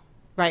cow?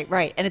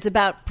 Right. And it's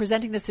about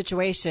presenting the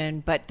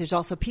situation, but there's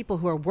also people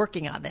who are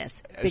working on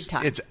this big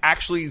time. It's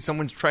actually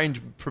someone's trying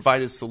to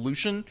provide a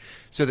solution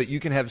so that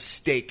you can have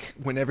steak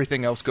when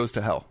everything else goes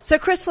to hell. So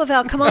Chris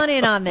Flavelle, come on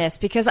in on this,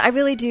 because I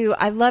really do.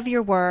 I love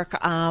your work.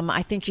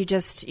 I think you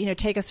just,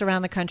 take us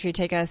around the country,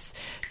 take us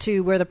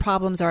to where the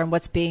problems are and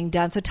what's being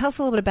done. So tell us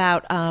a little bit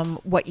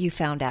about what you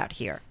found out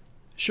here.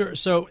 Sure.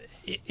 So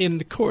in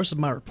the course of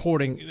my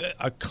reporting,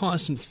 a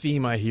constant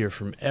theme I hear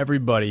from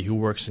everybody who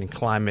works in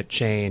climate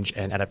change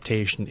and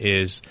adaptation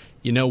is,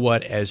 you know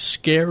what, as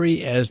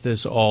scary as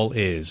this all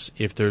is,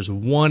 if there's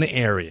one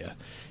area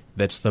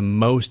that's the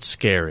most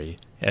scary,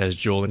 as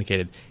Joel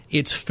indicated,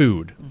 it's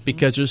food. Mm-hmm.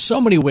 Because there's so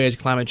many ways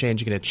climate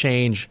change is going to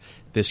change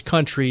this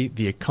country,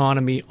 the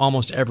economy,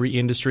 almost every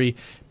industry.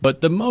 But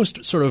the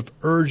most sort of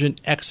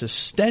urgent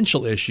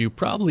existential issue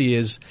probably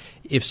is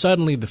if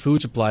suddenly the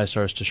food supply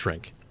starts to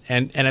shrink.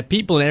 And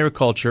people in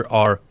agriculture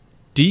are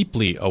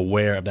deeply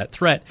aware of that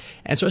threat.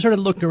 And so I started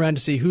looking around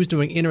to see who's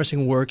doing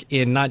interesting work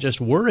in not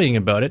just worrying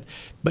about it,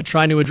 but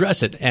trying to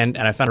address it. And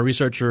I found a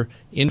researcher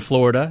in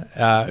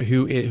Florida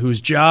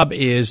whose job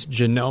is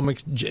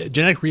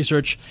genetic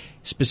research,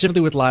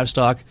 specifically with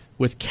livestock,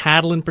 with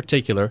cattle in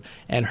particular.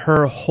 And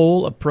her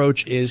whole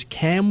approach is,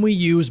 can we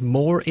use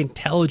more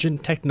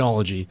intelligent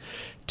technology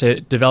to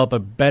develop a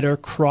better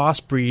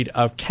crossbreed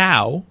of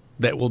cow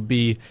that will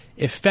be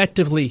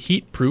effectively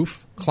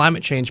heat-proof,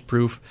 climate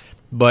change-proof,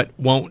 but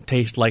won't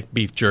taste like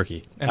beef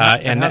jerky.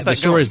 And the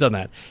story's done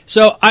that.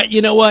 So,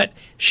 you know what?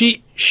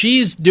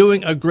 She's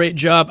doing a great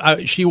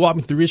job. She walked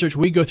me through research.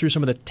 We go through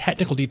some of the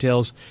technical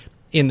details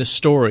in the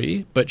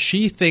story, but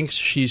she thinks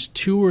she's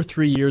 2 or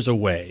 3 years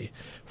away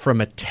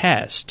from a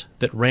test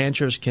that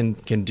ranchers can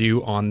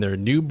do on their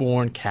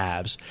newborn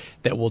calves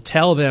that will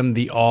tell them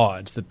the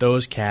odds that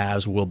those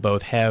calves will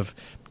both have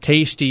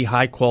tasty,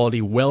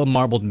 high-quality,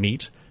 well-marbled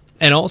meat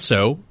and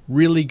also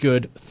really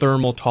good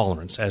thermal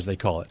tolerance, as they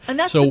call it. And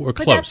that's we're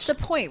close. But that's the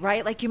point,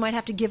 right? Like, you might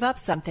have to give up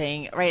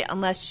something, right,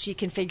 unless she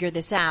can figure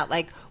this out.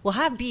 Like, we'll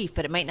have beef,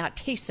 but it might not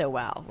taste so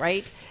well,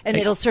 right? And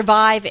it'll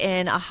survive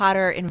in a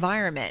hotter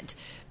environment.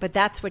 But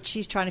that's what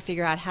she's trying to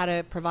figure out, how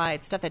to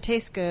provide stuff that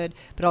tastes good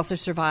but also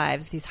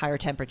survives these higher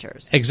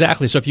temperatures.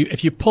 Exactly. So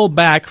if you pull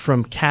back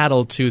from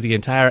cattle to the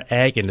entire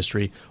ag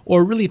industry,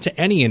 or really to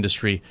any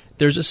industry,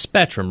 there's a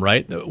spectrum,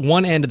 right?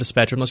 One end of the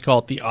spectrum, let's call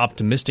it the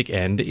optimistic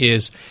end,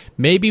 is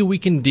maybe we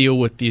can deal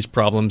with these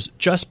problems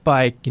just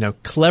by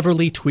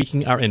cleverly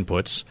tweaking our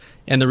inputs,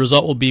 and the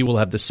result will be we'll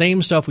have the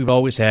same stuff we've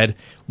always had,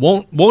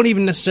 won't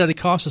even necessarily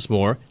cost us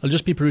more, it'll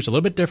just be produced a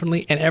little bit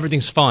differently, and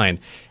everything's fine.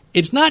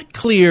 It's not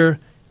clear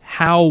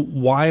how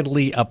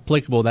widely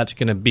applicable that's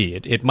going to be.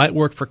 It might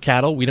work for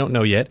cattle. We don't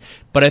know yet.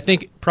 But I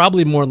think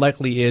probably more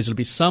likely is it'll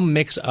be some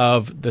mix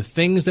of the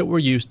things that we're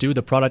used to.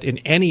 The product in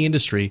any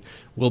industry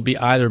will be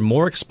either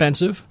more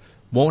expensive,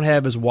 won't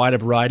have as wide a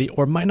variety,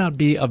 or might not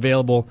be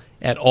available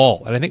at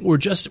all. And I think we're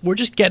just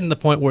getting to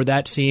the point where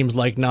that seems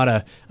like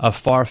not a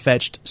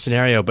far-fetched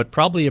scenario, but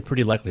probably a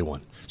pretty likely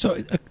one. So,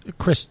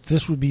 Chris,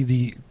 this would be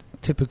the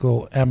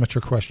typical amateur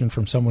question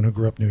from someone who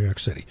grew up in New York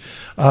City.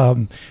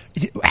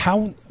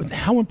 How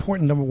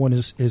important, number one,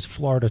 is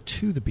Florida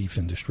to the beef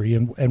industry,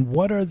 and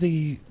what are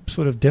the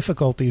sort of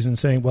difficulties in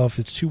saying, well, if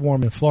it's too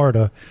warm in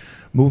Florida,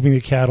 moving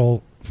the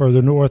cattle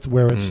further north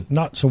where it's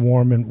not so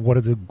warm, and what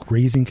are the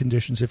grazing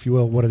conditions, if you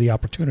will? What are the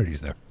opportunities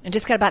there? And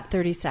just got about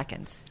 30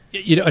 seconds.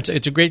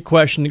 It's a great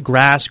question.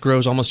 Grass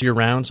grows almost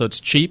year-round, so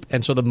it's cheap.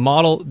 And so the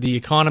model, the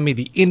economy,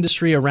 the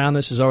industry around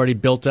this is already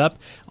built up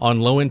on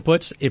low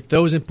inputs. If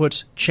those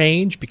inputs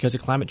change because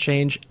of climate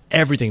change,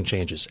 everything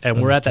changes.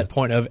 And we're at that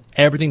point of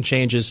everything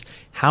changes.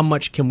 How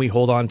much can we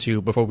hold on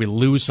to before we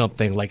lose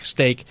something like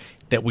steak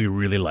that we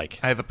really like?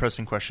 I have a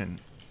pressing question.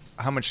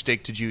 How much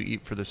steak did you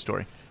eat for this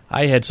story?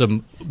 I had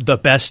the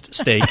best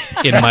steak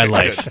in my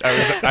life.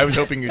 I was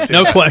hoping you'd say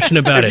no that. question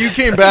about if it. If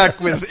you came back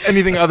with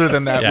anything other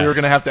than that, we were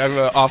going to have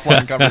an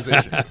offline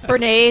conversation.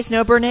 Bernays,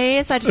 no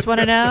Bernays? I just want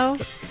to know.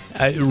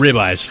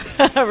 Ribeyes.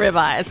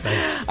 Ribeyes.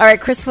 Nice. All right,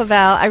 Chris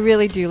Flavelle, I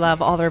really do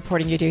love all the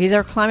reporting you do. He's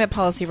our climate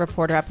policy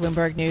reporter at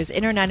Bloomberg News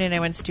in our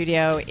 99.1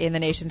 studio in the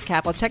nation's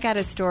capital. Check out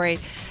his story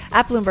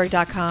at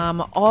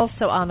Bloomberg.com,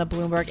 also on the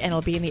Bloomberg, and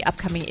it'll be in the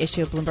upcoming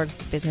issue of Bloomberg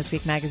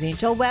Businessweek magazine.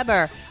 Joel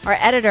Weber, our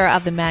editor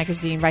of the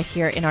magazine, right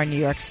here in our New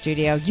York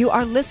studio. You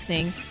are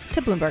listening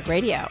to Bloomberg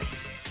Radio.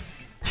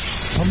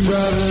 I'm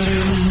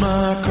driving in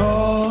my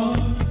car.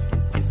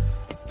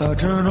 I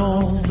turn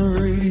on the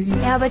radio.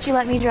 Yeah, how about you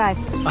let me drive?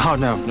 Oh,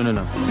 no.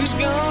 Who's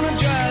gonna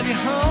drive you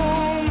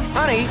home?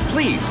 Honey,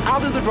 please,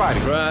 I'll do the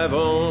driving. Drive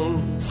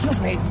on.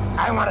 Excuse me,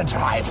 I want to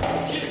drive.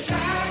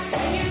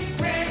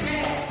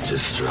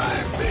 Just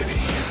drive, baby.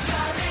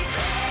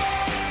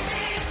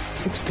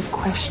 It's the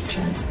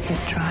question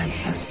that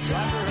drives us.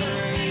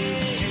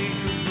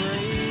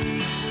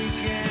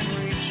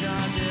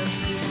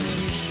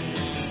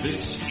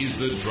 This is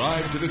the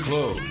Drive to the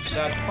Close.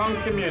 That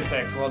funky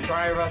music will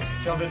drive us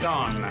till the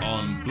dawn.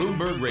 On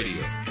Bloomberg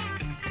Radio.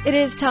 It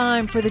is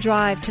time for the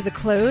Drive to the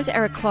Close.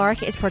 Eric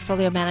Clark is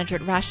portfolio manager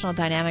at Rational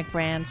Dynamic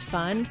Brands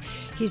Fund.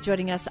 He's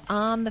joining us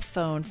on the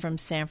phone from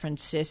San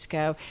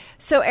Francisco.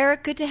 So,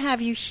 Eric, good to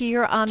have you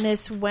here on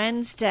this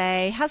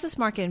Wednesday. How's this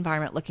market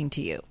environment looking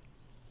to you?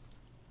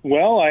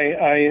 Well,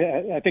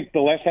 I think the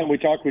last time we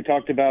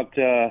talked about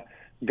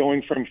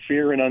going from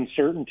fear and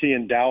uncertainty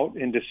and doubt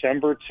in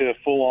December to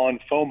full-on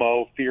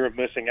FOMO, fear of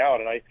missing out.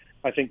 And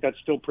I think that's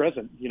still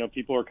present. You know,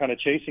 people are kind of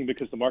chasing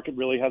because the market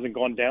really hasn't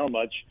gone down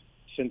much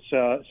since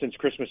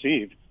Christmas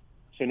Eve.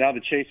 So now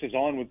the chase is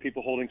on with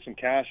people holding some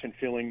cash and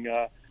feeling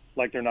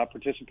like they're not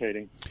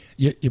participating.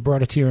 You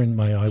brought a tear in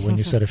my eye when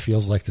you said it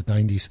feels like the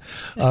 90s.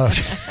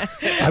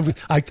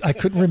 I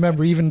couldn't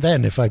remember even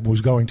then if I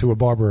was going to a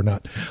barber or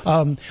not.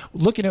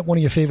 Looking at one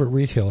of your favorite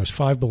retailers,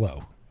 Five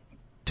Below.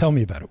 Tell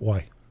me about it.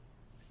 Why?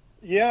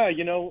 Yeah,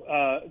 you know,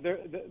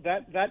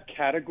 that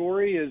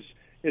category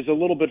is a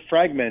little bit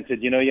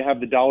fragmented. You know, you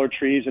have the Dollar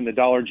Trees and the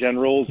Dollar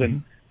Generals,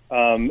 and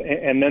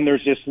then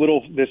there's this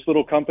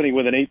little company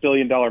with an $8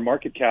 billion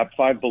market cap,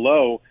 Five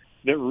Below,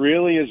 that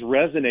really is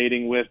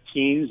resonating with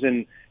teens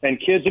and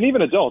kids and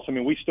even adults. I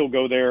mean, we still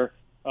go there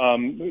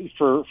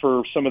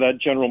for some of that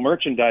general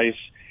merchandise.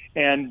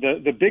 And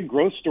the big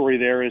growth story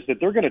there is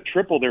that they're going to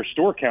triple their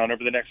store count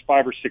over the next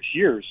 5 or 6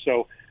 years.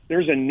 So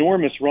there's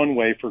enormous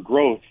runway for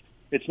growth.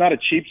 It's not a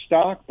cheap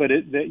stock, but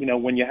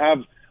when you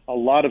have a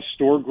lot of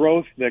store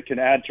growth that can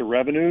add to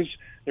revenues,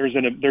 there's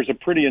a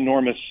pretty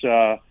enormous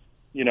kind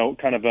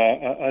of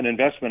an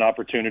investment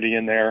opportunity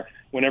in there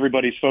when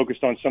everybody's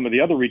focused on some of the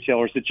other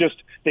retailers that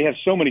they have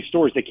so many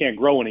stores they can't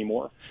grow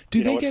anymore.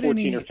 Do they get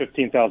 14 or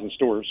 15,000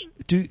 stores?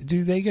 Do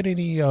they get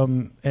any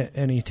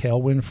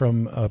tailwind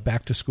from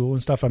back to school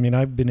and stuff? I mean,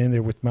 I've been in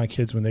there with my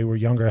kids when they were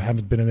younger. I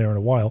haven't been in there in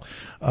a while,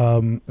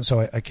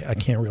 so I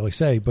can't really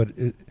say. But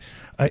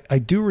I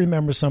do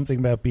remember something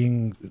about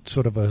being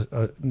sort of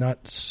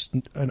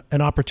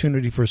an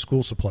opportunity for a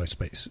school supply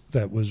space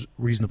that was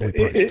reasonably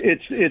priced.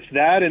 It's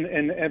that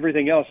and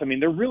everything else. I mean,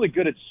 they're really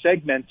good at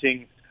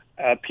segmenting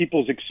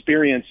people's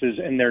experiences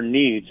and their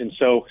needs. And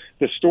so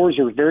the stores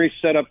are very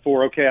set up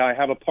for, okay, I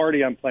have a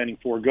party I'm planning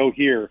for, go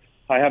here.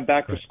 I have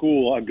back to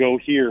school, go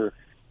here.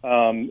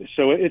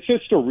 So it's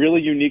just a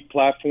really unique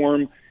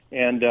platform,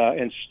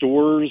 and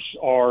stores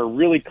are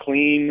really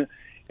clean,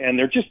 and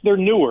they're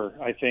newer,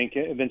 I think,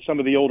 than some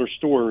of the older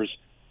stores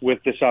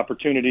with this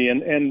opportunity.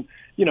 And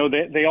you know,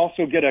 they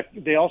also get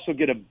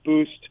a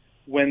boost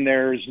when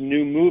there's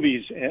new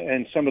movies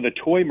and some of the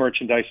toy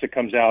merchandise that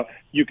comes out.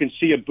 You can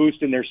see a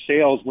boost in their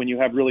sales when you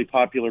have really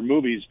popular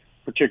movies,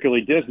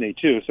 particularly Disney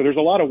too. So there's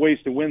a lot of ways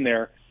to win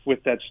there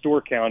with that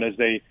store count as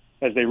they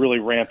really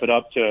ramp it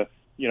up to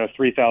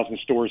 3,000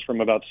 stores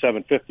from about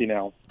 750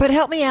 now. But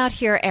help me out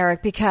here,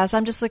 Eric, because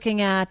I'm just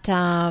looking at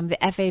the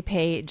FA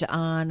page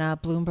on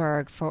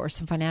Bloomberg for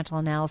some financial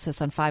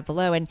analysis on Five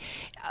Below, and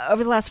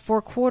over the last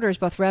 4 quarters,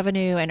 both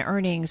revenue and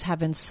earnings have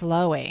been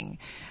slowing.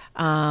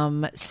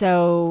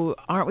 So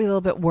aren't we a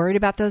little bit worried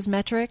about those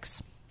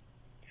metrics?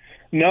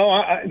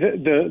 No,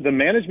 the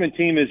management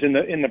team is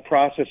in the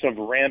process of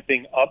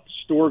ramping up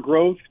store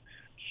growth.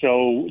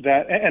 So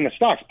and the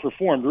stocks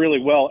performed really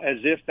well as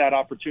if that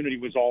opportunity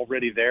was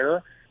already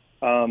there.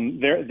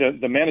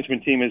 The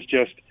management team is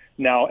just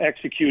now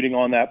executing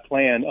on that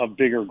plan of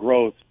bigger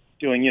growth,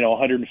 doing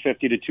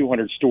 150 to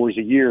 200 stores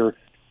a year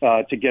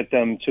to get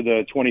them to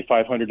the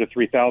 2,500 to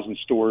 3,000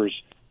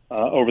 stores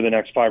over the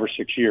next 5 or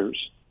 6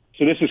 years.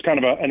 So this is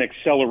kind of an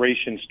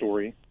acceleration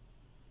story.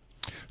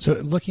 So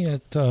looking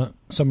at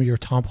some of your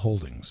top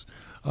holdings,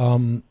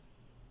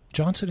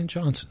 Johnson &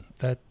 Johnson,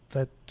 that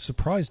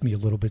surprised me a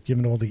little bit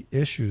given all the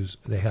issues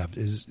they have.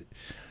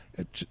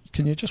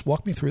 Can you just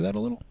walk me through that a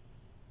little?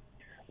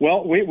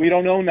 Well, we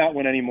don't own that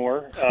one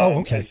anymore.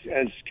 Okay.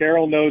 As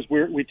Carol knows,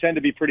 we tend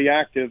to be pretty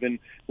active, and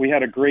we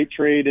had a great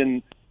trade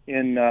in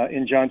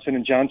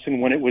Johnson & Johnson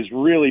when it was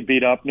really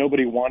beat up.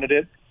 Nobody wanted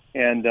it.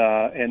 And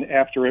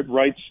after it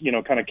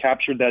kind of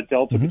captured that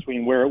delta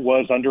between where it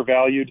was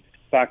undervalued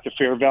back to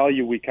fair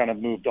value, we kind of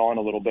moved on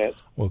a little bit.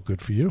 Well,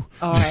 good for you.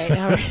 All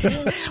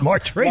right.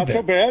 Smart trade. Not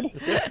so bad.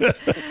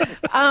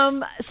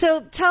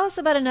 So tell us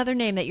about another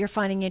name that you're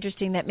finding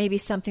interesting that may be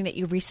something that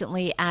you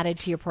recently added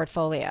to your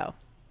portfolio.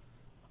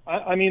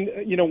 I mean,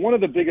 one of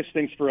the biggest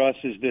things for us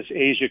is this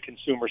Asia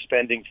consumer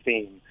spending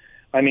theme.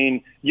 I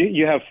mean,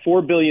 you have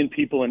 4 billion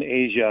people in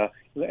Asia,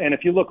 and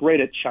if you look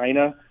right at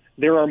China,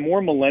 there are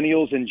more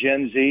millennials and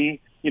Gen Z,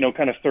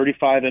 kind of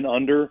 35 and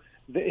under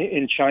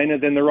in China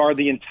than there are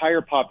the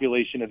entire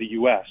population of the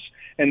U.S.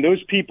 And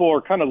those people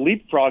are kind of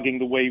leapfrogging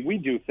the way we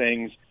do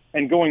things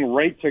and going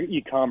right to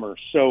e-commerce.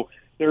 So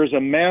there's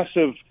a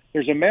massive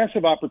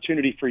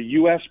opportunity for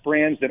U.S.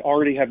 brands that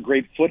already have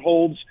great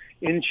footholds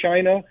in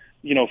China.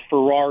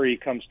 Ferrari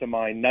comes to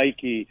mind,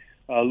 Nike,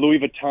 Louis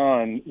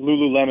Vuitton,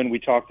 Lululemon we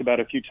talked about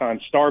a few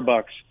times,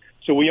 Starbucks.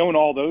 So we own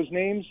all those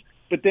names.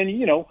 But then,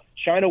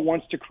 China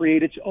wants to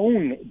create its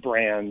own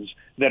brands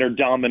that are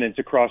dominant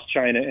across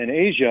China and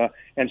Asia.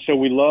 And so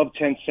we love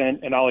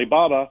Tencent and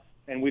Alibaba,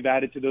 and we've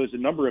added to those a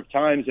number of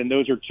times. And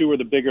those are two of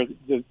the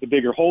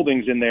bigger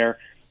holdings in there,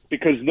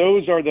 because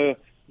those are the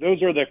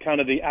kind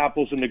of the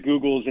Apples and the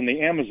Googles and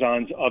the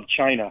Amazons of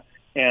China.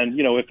 And,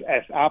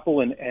 if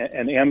Apple and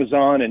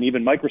Amazon and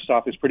even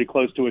Microsoft is pretty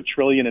close to $1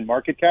 trillion in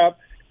market cap,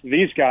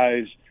 these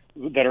guys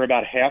that are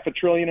about $500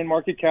 billion in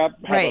market cap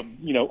have,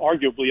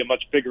 arguably a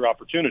much bigger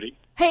opportunity.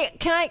 Hey,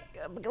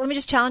 let me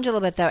just challenge you a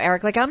little bit though,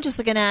 Eric. Like I'm just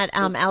looking at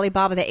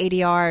Alibaba, the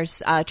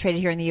ADRs traded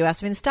here in the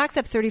U.S. I mean, the stock's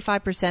up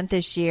 35%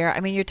 this year.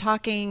 I mean, you're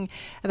talking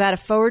about a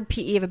forward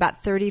PE of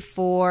about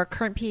 34,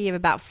 current PE of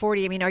about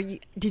 40. I mean,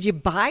 did you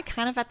buy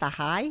kind of at the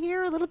high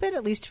here a little bit,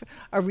 at least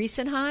a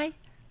recent high?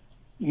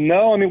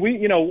 No, I mean,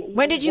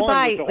 when did you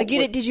buy?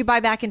 Did you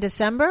buy back in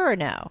December or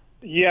no?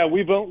 Yeah,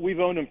 we've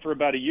owned them for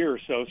about a year or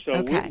so. So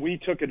okay. we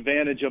took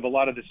advantage of a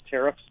lot of this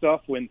tariff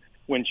stuff when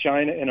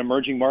China and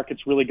emerging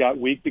markets really got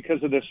weak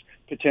because of this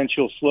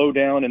potential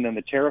slowdown and then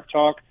the tariff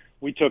talk.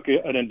 We took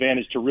an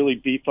advantage to really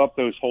beef up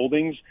those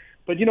holdings.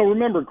 But,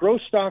 remember,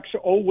 growth stocks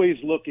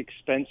always look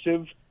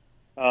expensive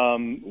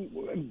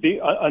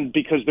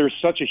because there's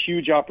such a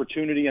huge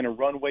opportunity and a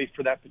runway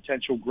for that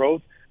potential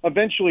growth.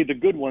 Eventually, the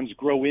good ones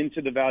grow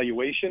into the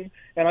valuation,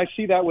 and I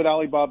see that with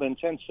Alibaba and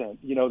Tencent.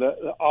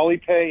 The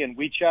Alipay and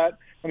WeChat.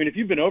 I mean, if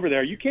you've been over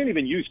there, you can't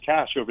even use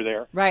cash over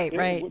there. Right.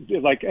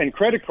 And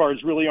credit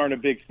cards really aren't a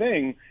big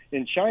thing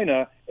in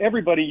China.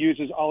 Everybody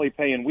uses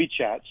Alipay and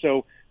WeChat.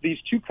 So these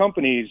two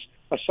companies,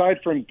 aside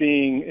from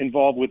being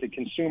involved with the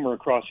consumer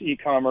across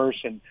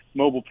e-commerce and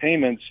mobile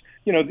payments,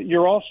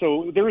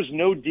 there is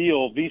no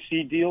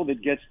VC deal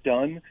that gets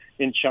done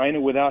in China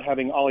without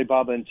having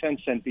Alibaba and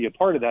Tencent be a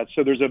part of that.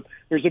 So there's a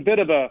bit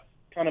of a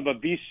kind of a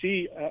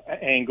VC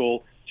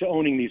angle to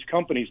owning these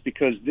companies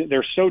because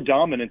they're so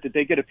dominant that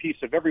they get a piece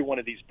of every one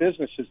of these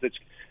businesses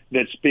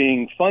that's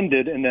being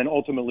funded and then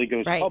ultimately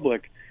goes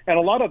public. And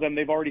a lot of them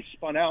they've already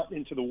spun out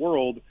into the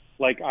world,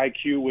 like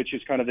IQ, which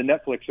is kind of the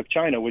Netflix of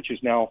China, which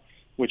is now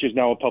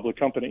a public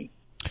company.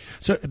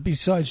 So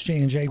besides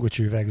J&J, which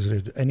you've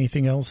exited,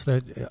 anything else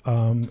that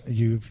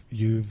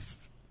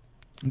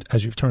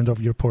as you've turned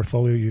over your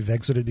portfolio, you've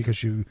exited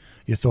because you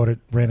thought it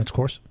ran its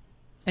course?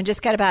 And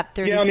just got about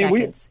 30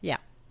 seconds.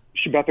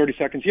 About 30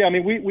 seconds. Yeah, I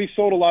mean, we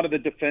sold a lot of the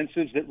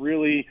defensives that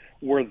really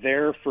were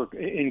there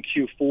in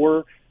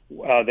Q4.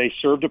 They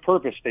served a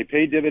purpose. They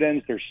paid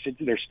dividends.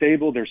 They're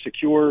stable. They're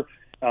secure.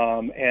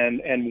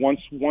 And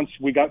once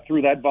we got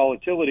through that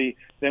volatility,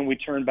 then we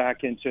turned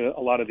back into a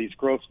lot of these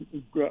growth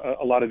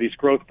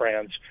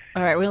brands.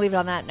 All right, we'll leave it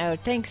on that note.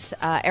 Thanks,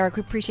 Eric.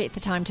 We appreciate the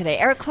time today.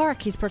 Eric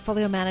Clark, he's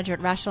portfolio manager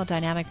at Rational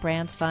Dynamic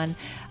Brands Fund,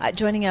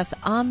 joining us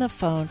on the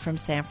phone from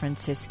San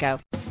Francisco.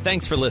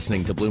 Thanks for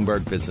listening to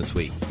Bloomberg Business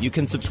Week. You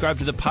can subscribe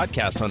to the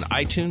podcast on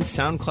iTunes,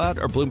 SoundCloud,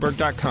 or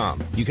Bloomberg.com.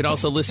 You can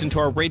also listen to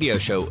our radio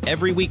show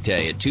every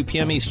weekday at 2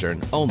 p.m.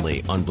 Eastern,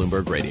 only on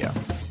Bloomberg Radio.